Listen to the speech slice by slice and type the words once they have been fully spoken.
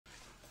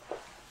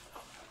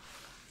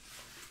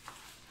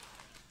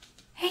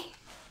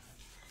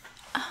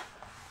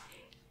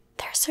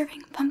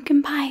serving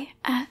pumpkin pie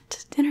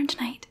at dinner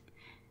tonight.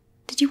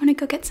 Did you want to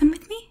go get some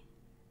with me?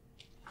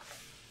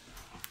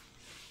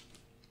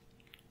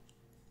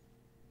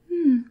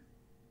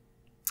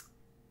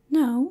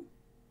 No.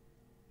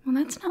 Well,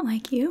 that's not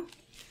like you.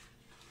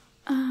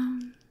 Are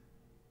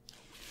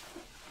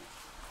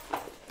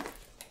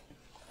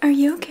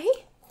you okay?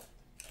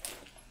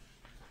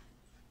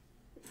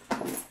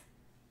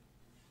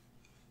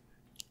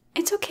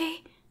 It's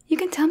okay. You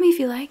can tell me if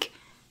you like.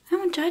 I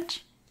won't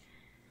judge.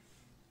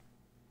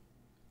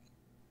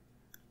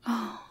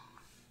 Oh.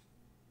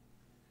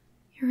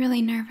 You're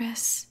really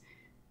nervous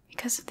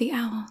because of the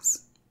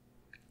owls.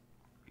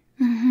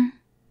 I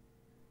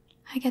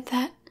get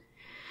that.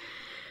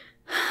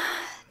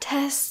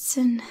 Tests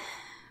and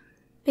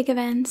big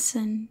events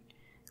and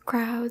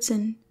crowds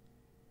and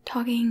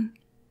talking.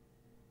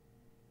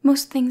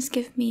 Most things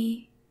give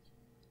me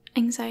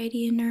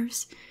anxiety and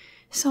nerves,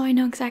 so I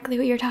know exactly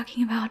what you're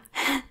talking about.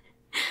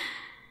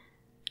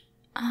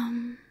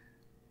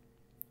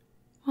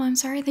 Well, I'm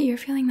sorry that you're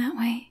feeling that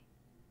way.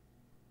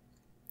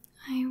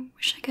 I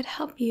wish I could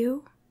help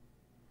you.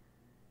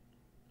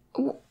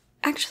 Well,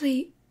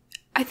 actually,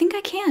 I think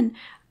I can.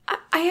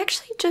 I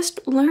actually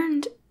just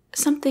learned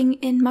something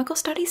in Muggle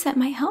studies that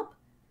might help.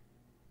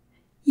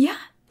 Yeah,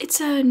 it's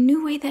a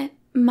new way that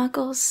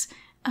Muggles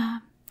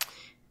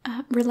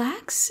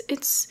relax.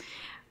 It's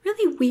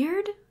really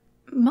weird.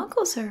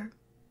 Muggles are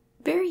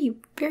very,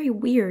 very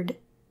weird.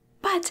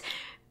 But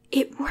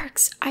it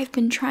works. I've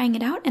been trying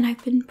it out and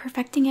I've been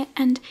perfecting it,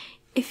 and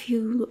if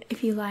you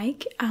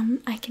like,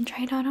 I can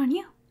try it out on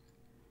you.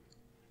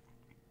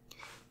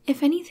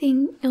 If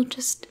anything, you'll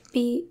just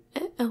be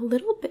a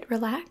little bit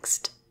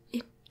relaxed.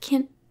 It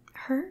can't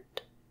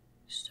hurt.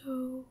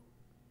 So...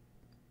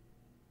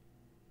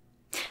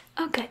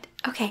 Oh, good.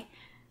 Okay.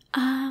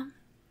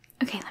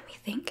 Okay, let me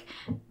think.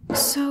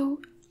 So...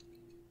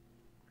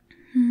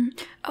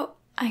 Oh,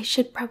 I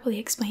should probably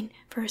explain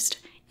first.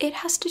 It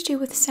has to do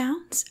with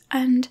sounds,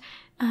 and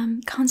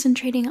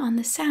concentrating on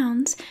the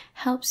sounds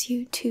helps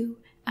you to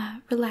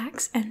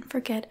relax and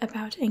forget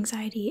about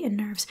anxiety and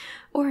nerves,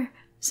 or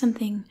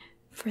something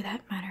for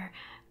that matter.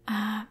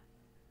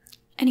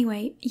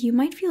 Anyway, you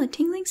might feel a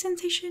tingling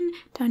sensation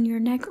down your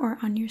neck or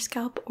on your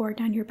scalp or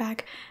down your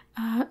back.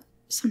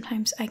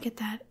 Sometimes I get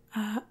that,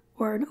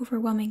 or an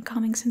overwhelming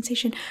calming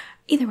sensation.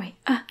 Either way,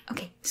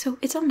 okay, so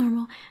it's all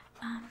normal.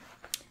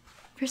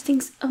 First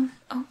things,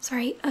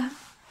 sorry,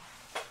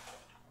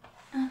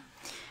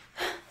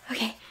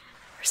 okay,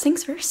 first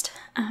things first,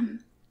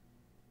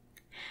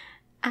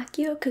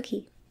 Accio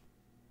cookie.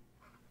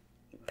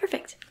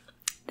 Perfect.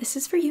 This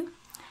is for you.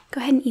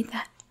 Go ahead and eat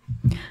that.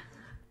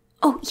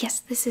 Oh, yes,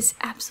 this is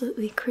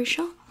absolutely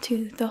crucial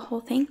to the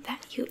whole thing,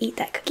 that you eat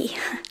that cookie.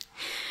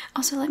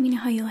 Also, let me know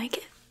how you like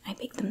it. I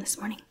baked them this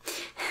morning.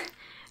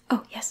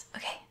 Oh, yes,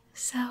 okay,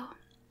 so...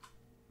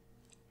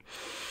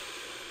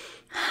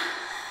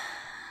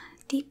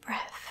 Deep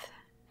breath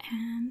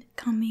and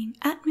calming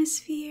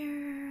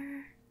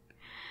atmosphere.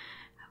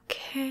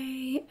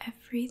 Okay,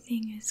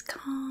 everything is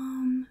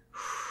calm.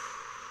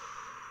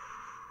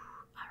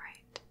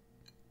 Alright.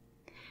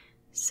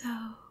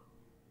 So,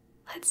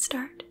 let's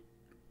start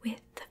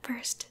with the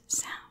first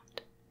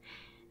sound.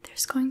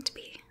 There's going to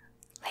be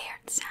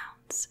layered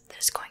sounds.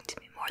 There's going to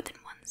be more than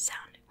one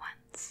sound at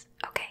once.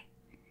 Okay?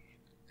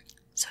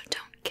 So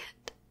don't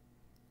get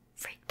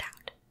freaked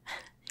out.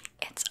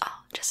 It's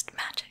all just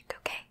magic,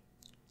 okay?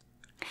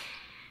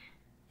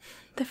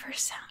 The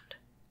first sound.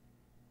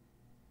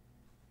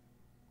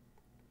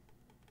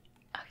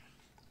 Okay.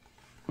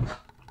 Well,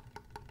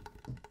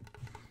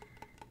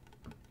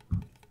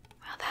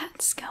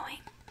 that's going.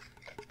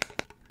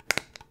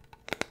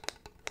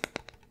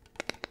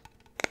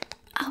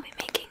 I'll be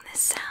making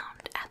this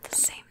sound at the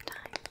same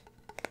time.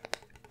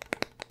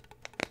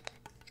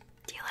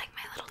 Do you like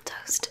my little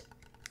toast?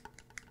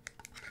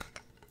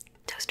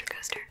 Toaster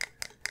coaster.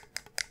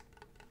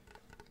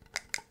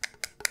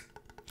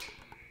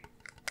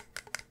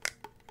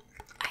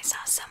 I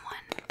saw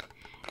someone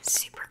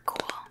super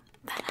cool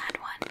that had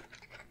one,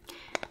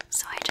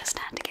 so I just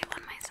had to get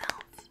one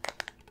myself.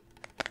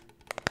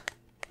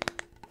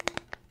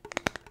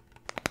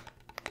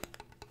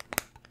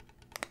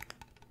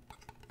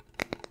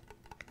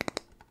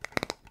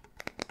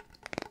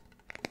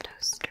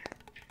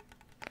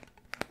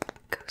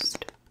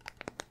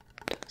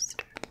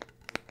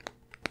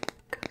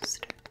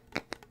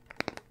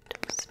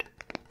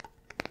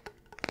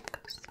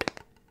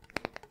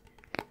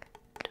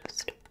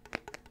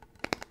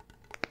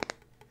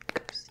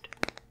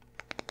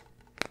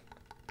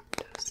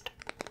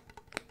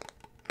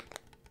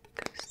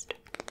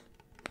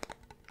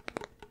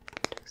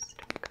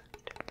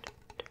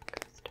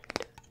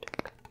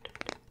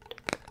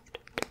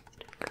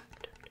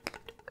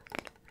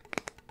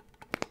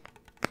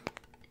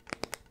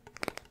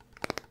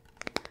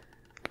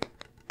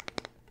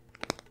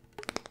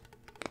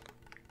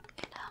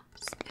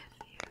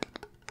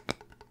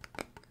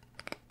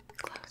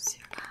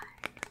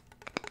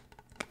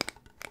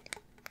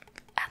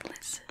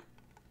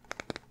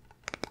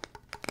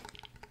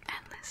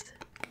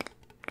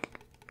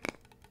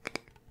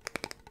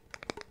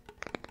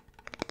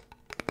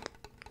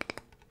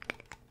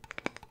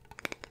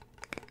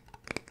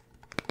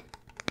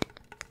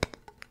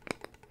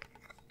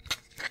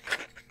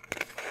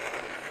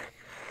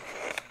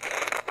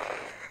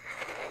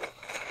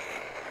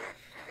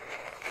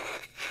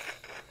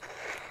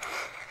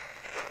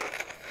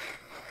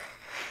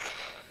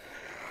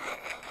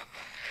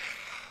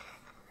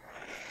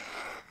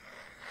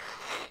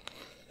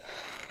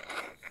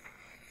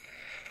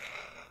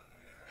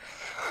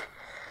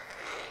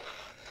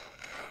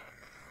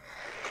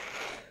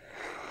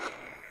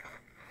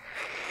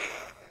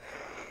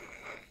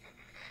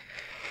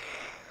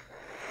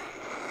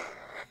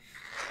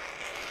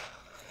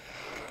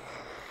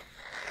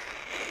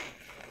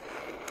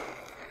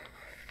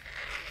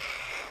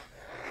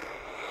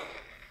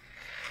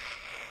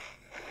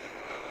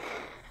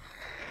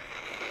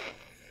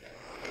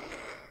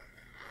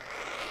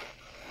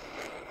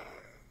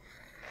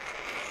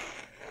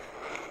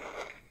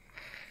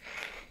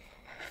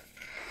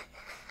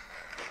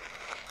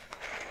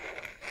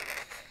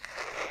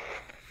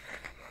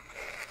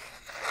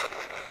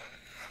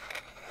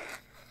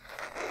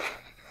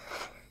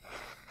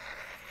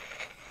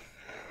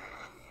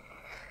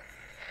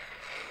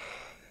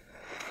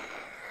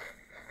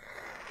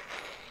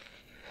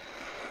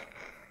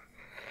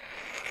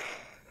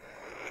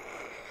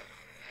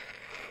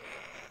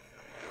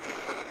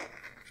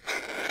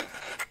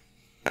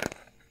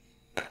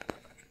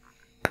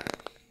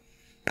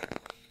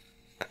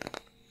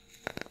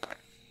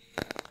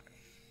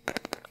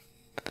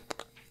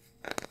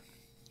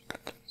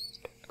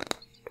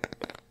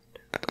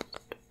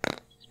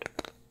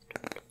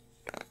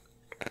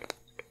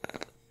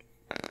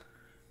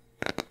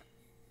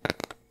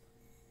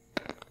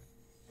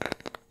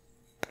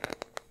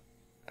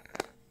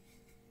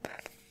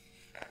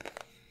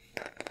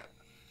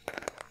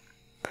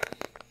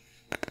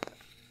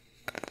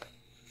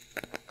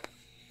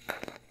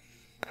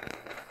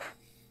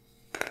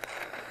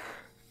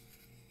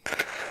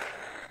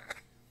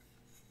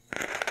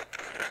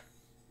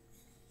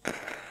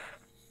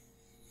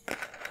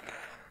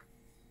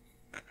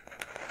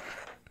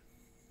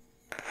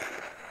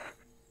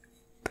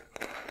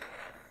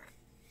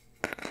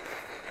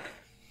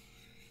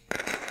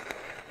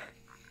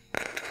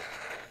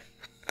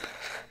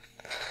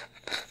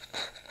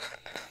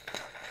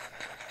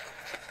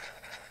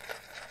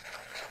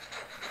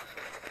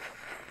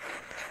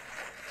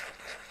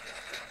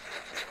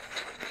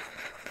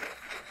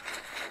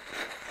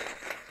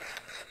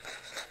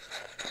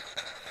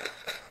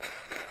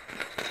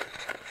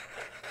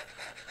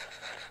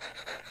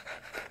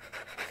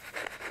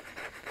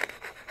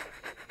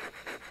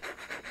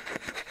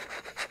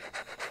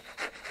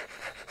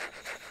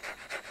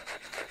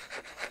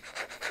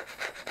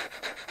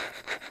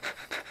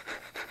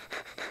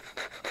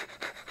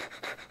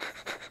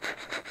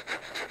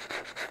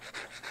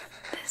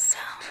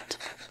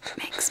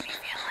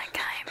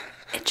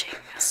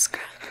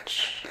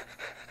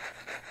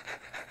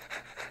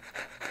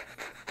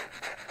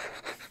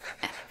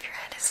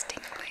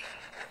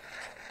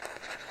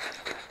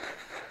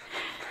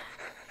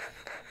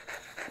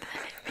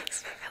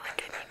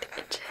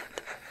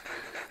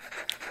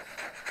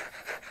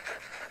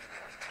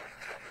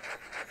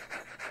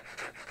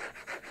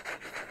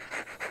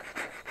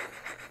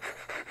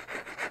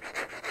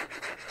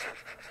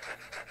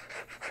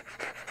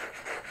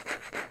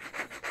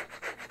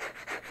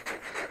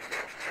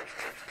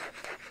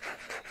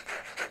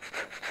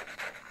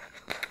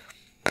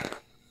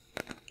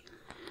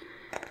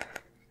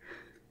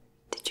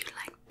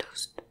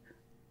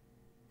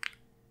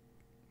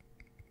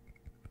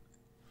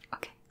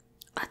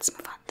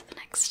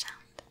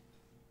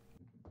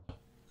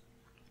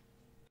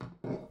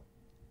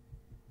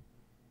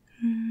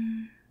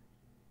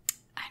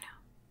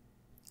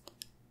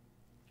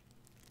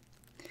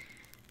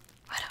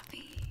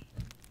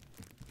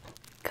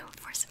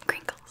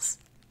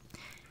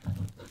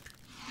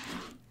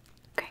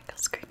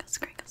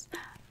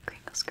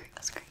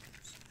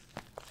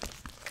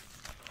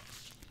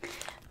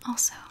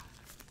 also,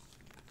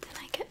 then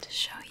I get to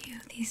show you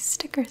these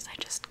stickers I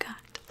just got.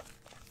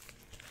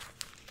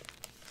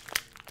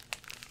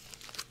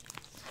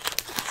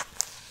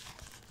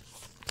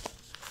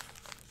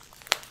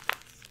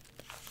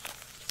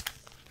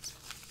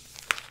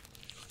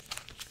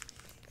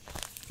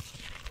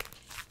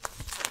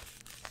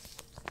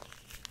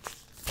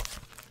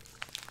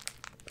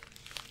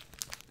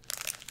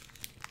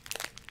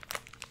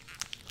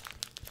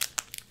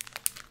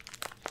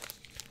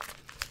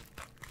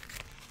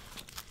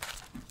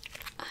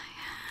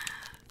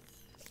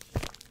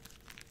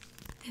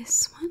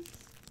 This one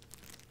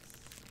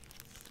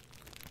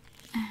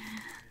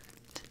and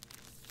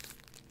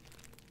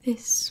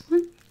this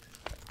one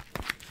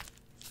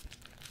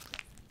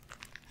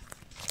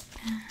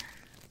and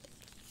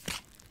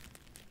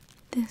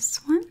this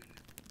one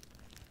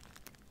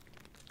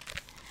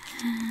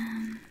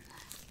and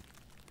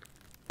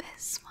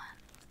this one.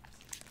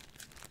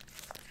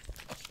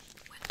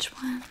 Which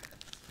one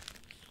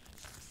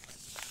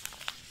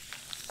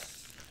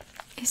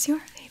is your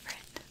favorite?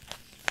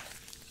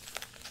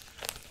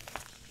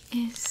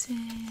 Is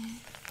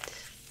it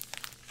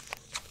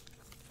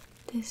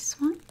this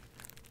one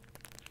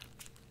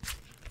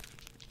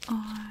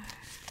or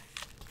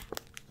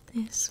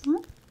this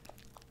one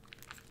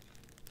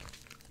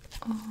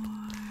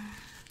or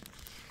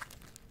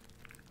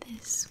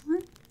this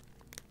one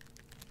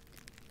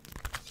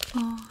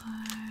or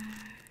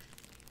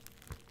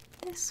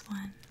this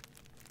one?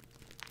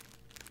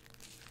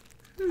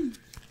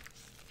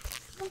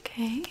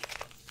 Okay.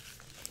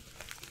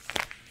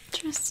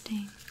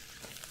 Interesting.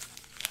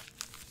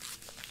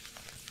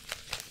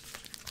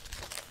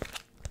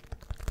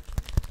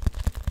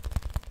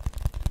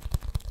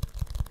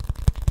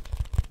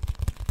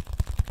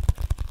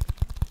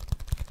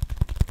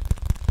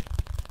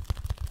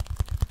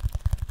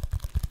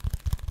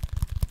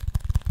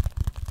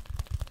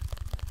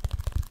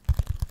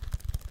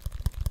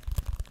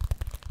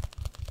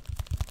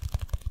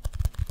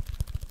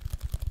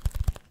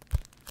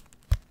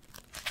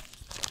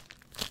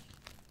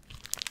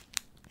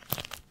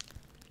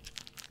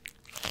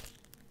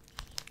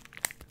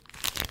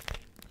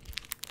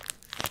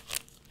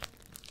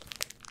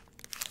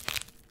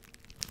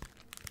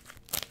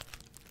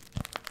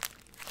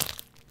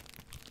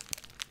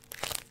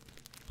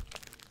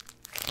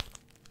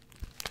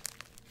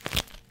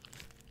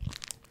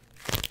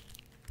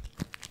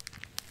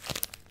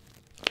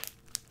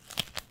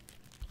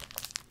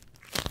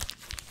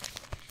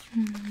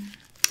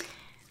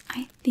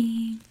 I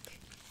think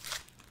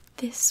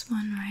this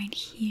one right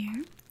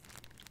here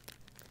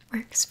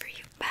works for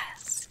you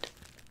best.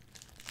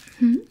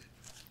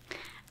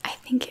 I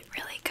think it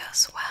really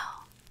goes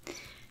well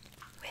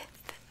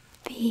with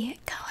the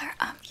color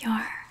of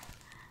your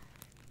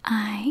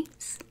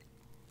eyes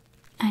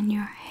and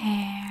your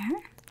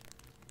hair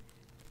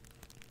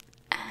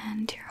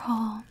and your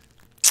whole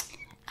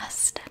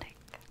aesthetic.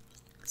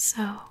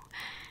 So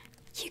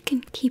you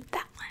can keep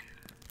that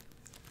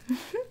one.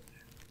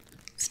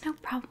 It's no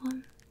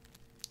problem.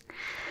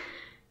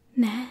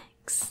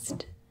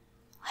 Next,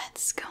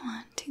 let's go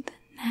on to the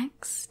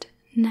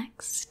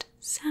next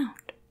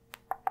sound.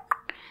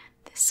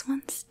 This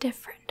one's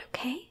different,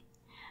 okay?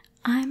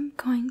 I'm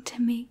going to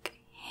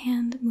make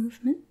hand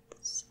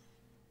movements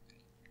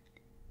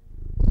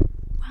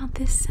while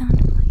this sound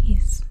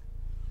plays.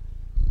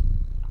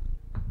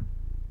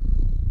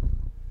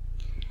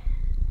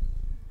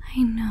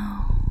 I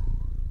know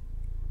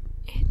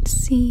it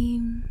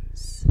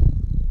seems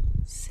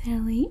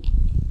silly,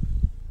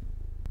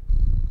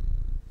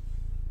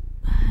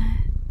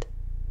 but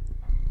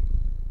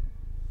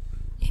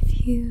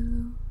if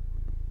you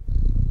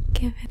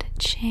give it a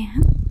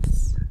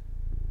chance,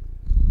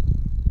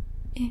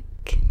 it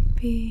can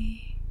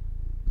be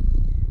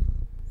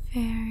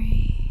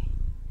very,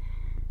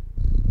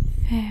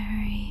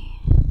 very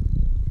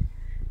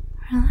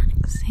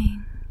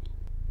relaxing,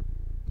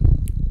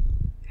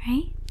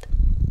 right?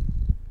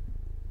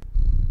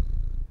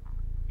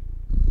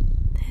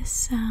 This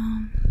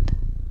sound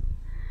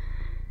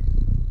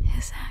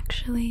is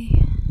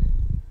actually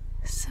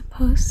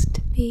supposed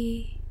to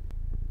be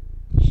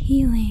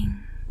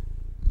healing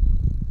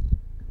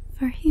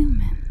for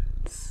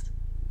humans.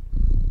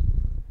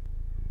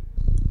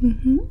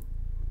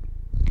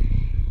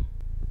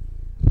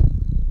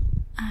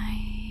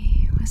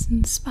 I was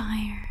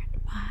inspired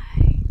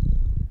by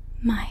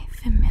my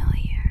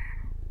familiar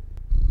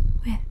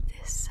with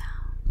this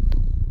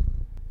sound.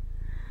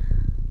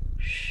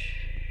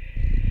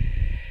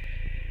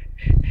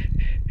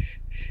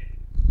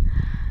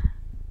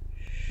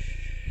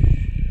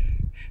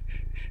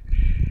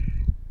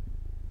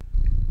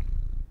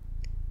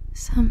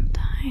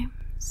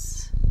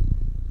 Sometimes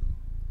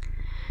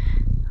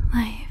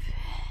life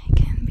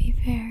can be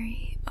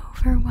very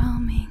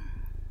overwhelming.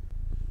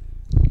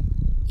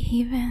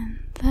 Even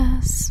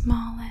the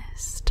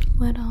smallest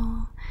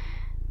little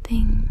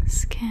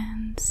things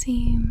can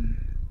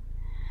seem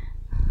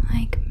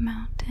like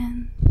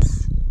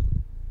mountains,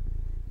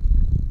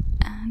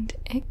 and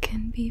it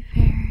can be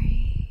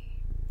very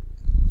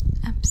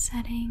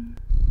upsetting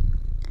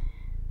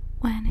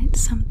when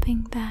it's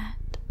something that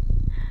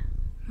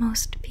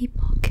most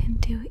people can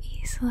do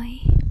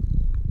easily.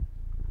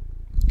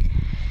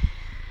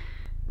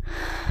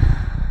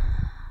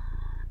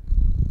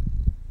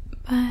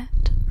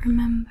 But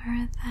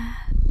remember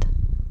that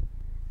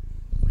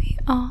we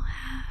all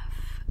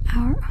have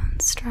our own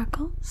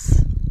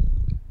struggles,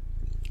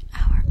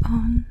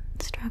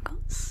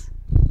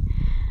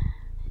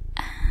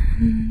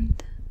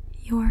 and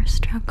your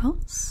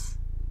struggles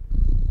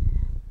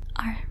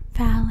are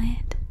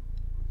valid,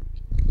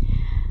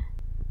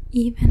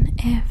 even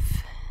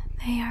if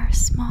they are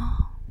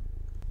small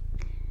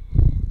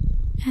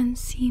and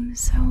seem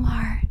so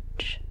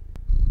large.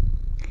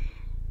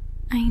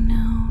 I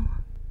know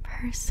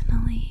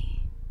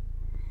personally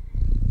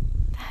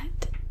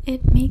that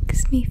it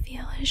makes me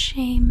feel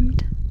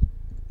ashamed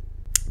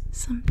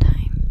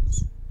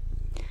sometimes,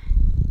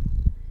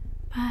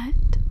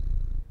 but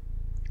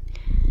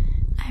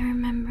I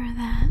remember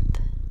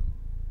that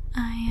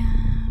I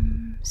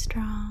am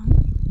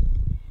strong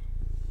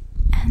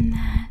and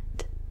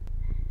that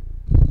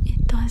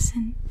it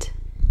doesn't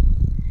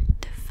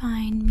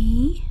define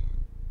me,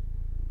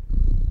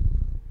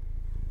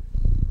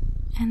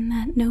 and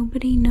that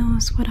nobody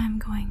knows what I'm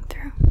going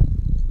through.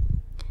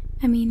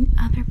 I mean,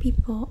 other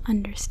people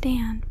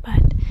understand,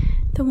 but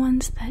the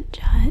ones that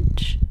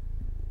judge,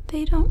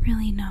 they don't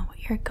really know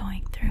what you're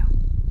going through.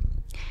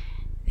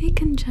 They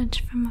can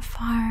judge from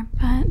afar,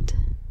 but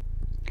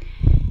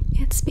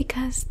it's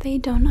because they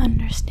don't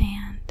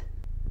understand.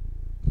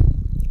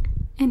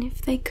 And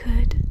if they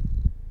could,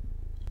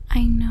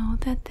 I know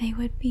that they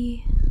would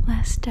be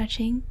less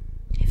judging,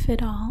 if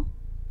at all.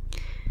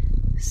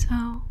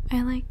 So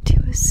I like to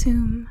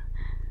assume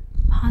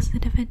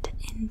positive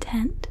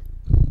intent,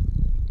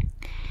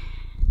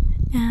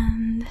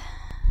 and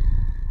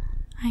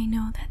I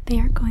know that they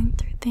are going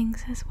through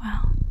things as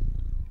well.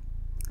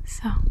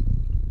 So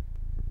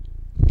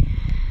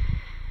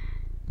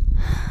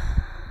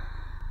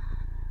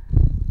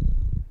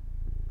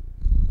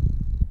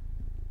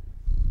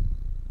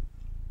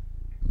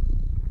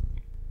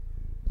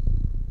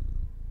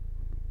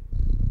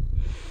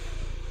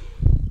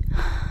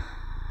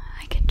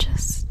I could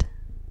just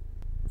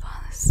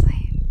fall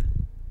asleep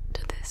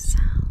to this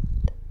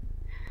sound.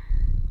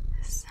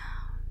 This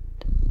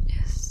sound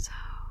is so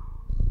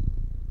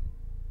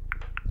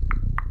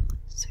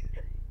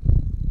soothing.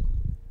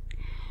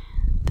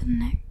 The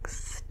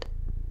next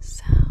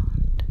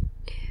sound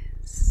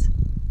is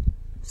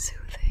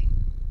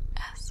soothing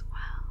as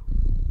well.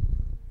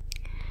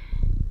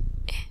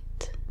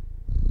 It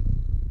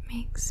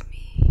makes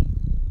me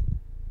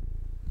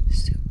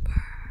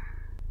super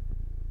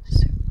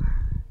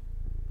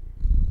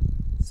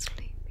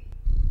sleepy.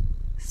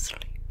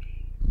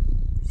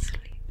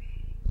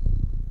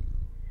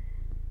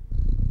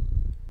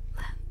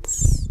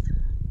 Let's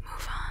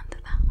move on to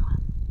that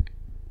one.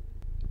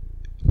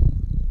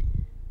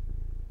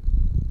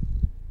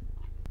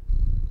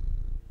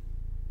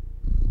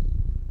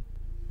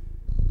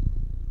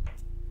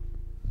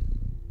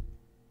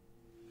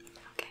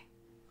 Okay.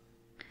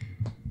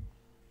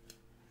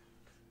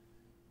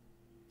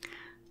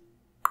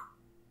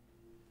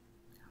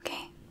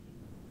 Okay.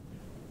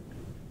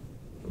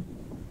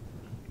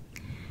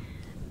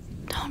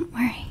 Don't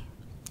worry,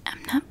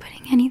 I'm not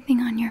putting anything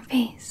on your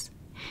face.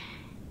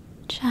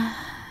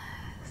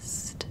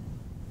 Just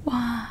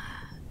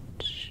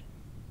watch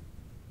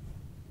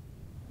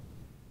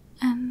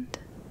and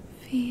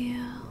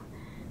feel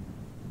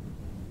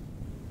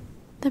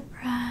the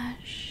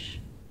brush.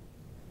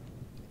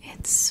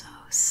 It's so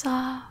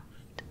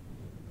soft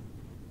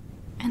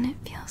and it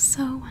feels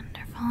so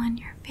wonderful on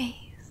your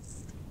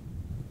face.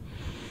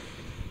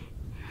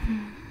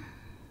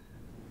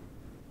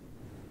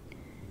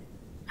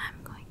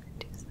 I'm going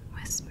to do some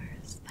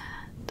whispers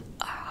that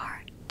are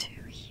hard to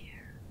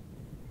hear.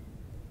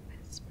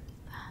 Whispers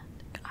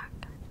that are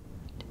kind of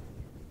hard to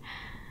hear.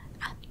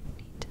 And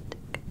you need to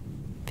take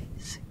a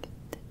physical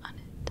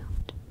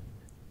unintelligible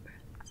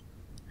whispers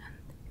and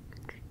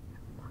think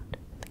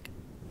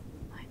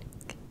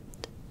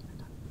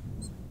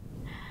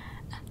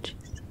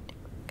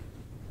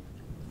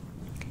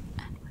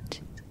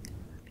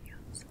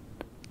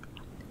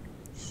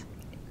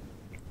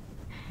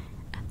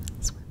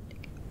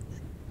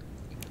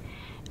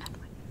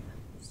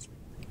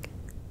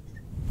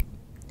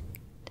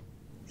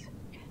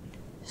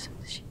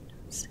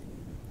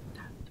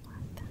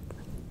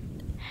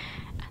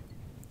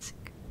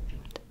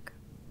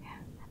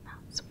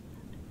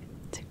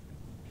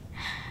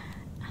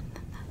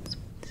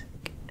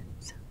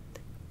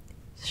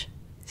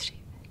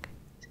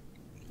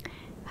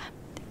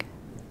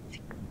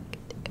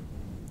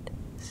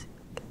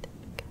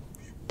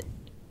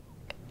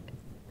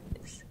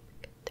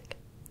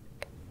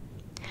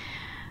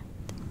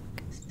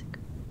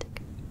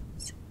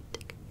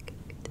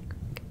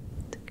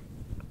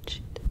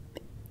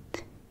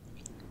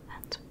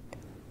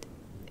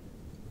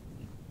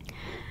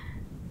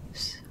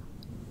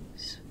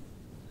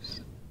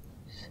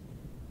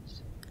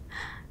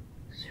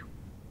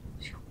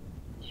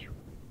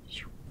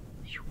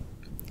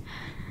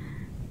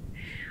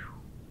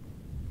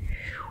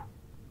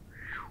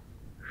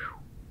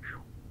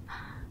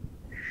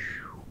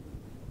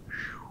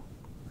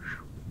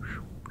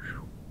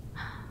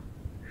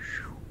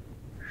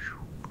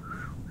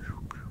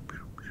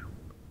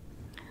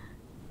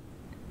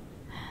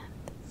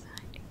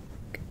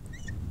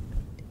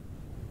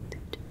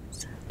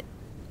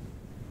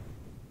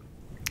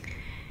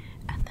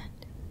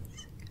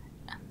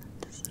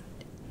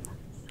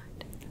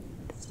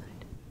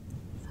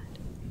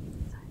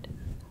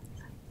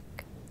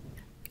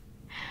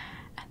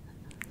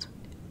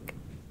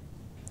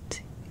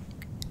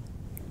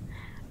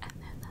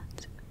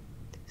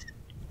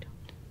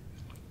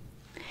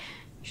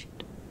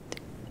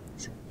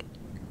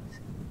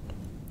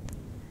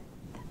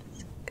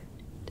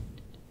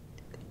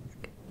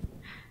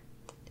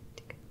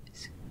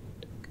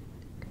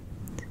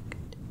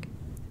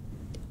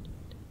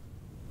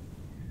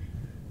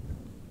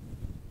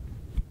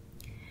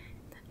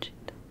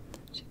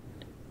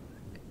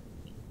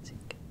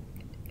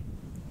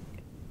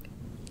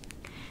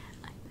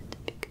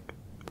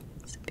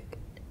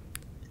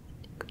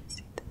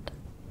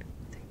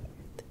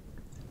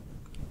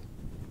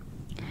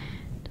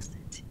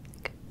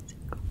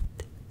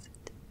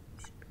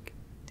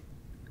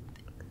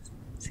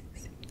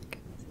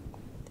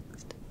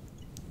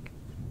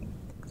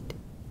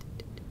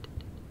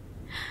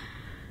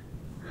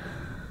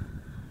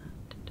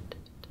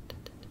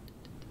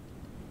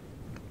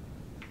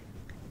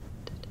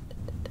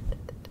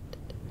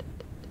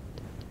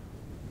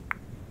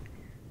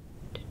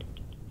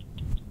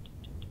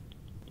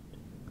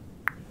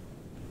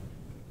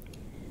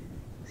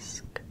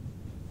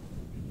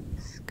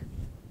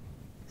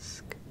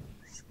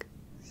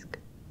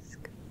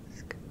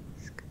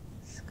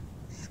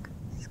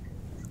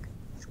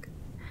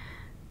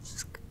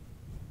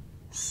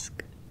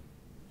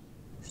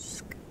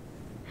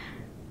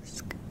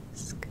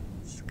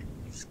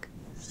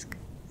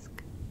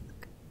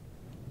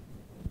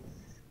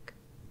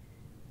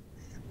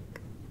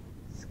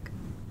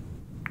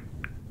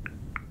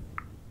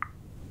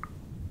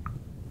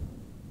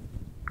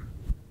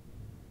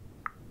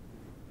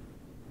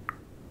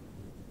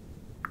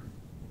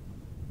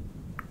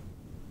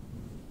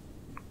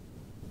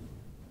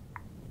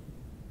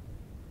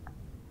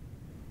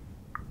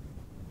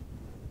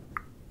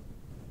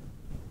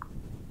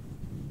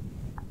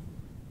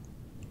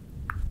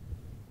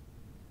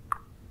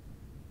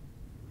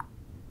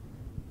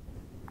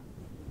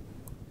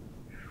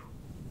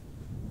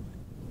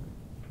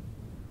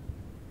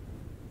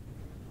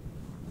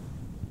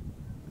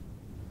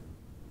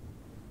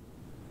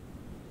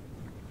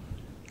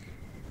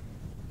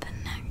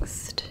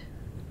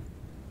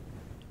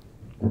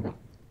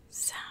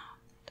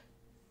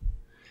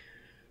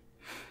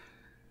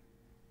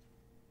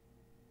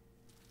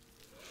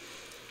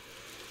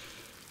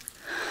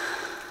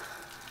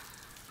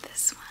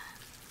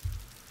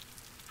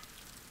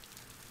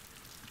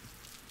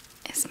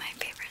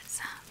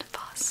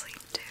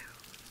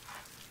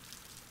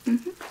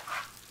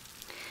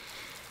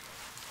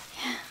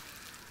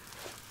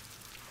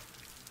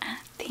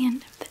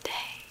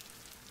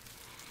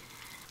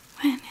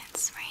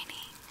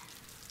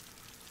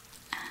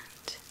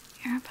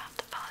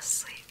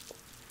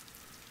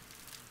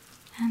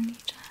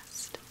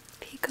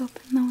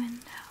open the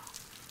window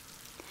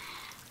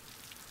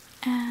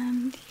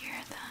and hear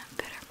the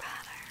pitter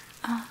patter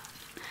of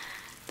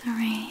the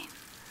rain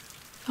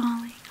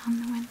falling on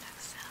the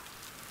windowsill,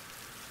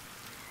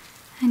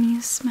 and you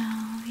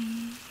smell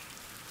the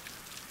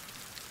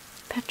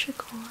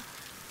petrichor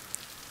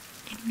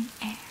in the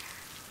air,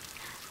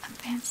 a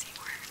fancy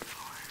word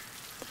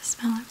for the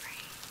smell of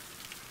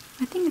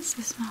rain. I think it's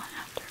the smell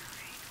after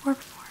rain or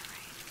before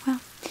rain.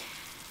 Well,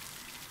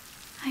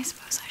 I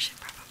suppose I should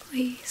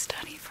probably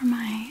study for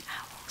my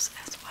owls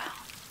as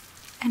well.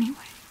 Anyway,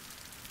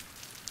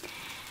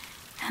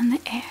 and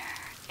the air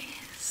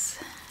is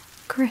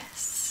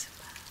crisp,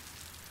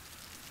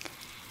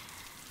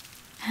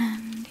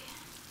 and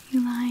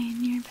you lie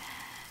in your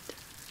bed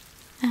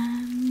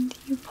and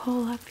you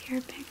pull up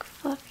your big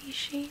fluffy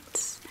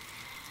sheets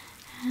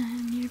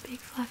and your big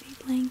fluffy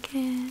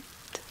blanket.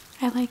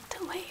 I like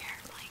to layer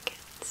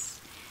blankets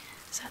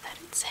so that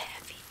it's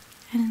heavy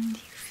and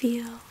you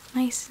feel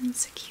nice and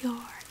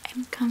secure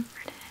and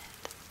comforted,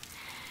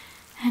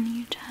 and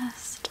you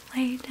just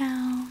lay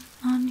down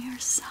on your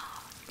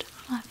soft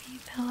fluffy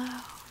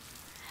pillow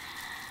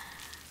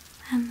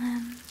and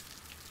then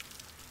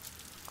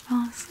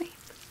fall asleep.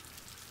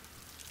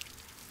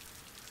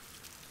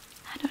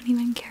 I don't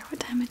even care what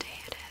time of day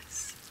it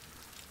is.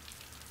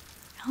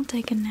 I'll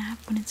take a nap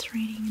when it's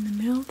raining in the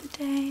middle of the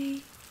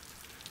day,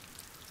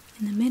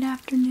 in the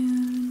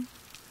mid-afternoon,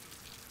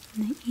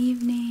 in the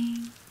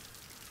evening,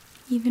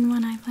 even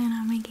when I plan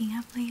on waking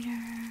up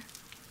later.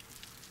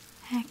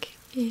 Heck,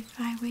 if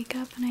I wake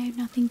up and I have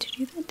nothing to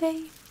do that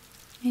day,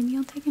 maybe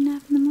I'll take a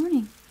nap in the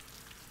morning.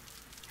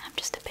 I'm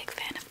just a big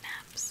fan of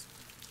naps.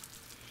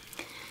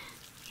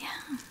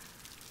 Yeah.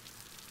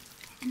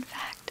 In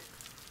fact,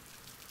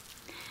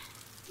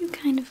 you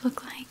kind of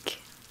look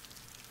like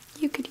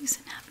you could use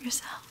a nap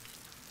yourself.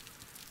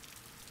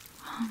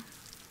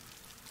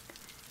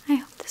 I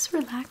hope this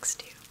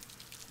relaxed you.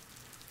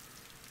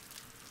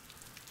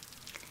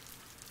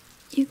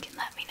 You can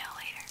let me know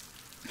later.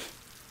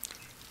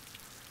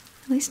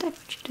 At least I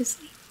put you to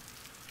sleep.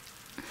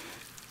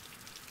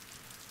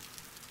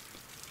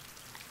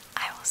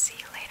 I will see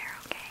you later,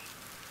 okay?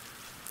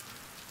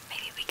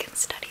 Maybe we can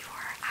study for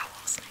our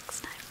owls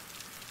next time.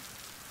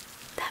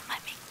 That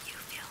might make you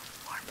feel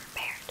more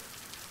prepared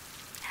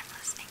and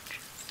less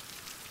anxious.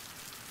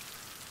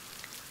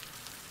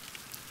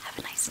 Have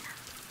a nice night.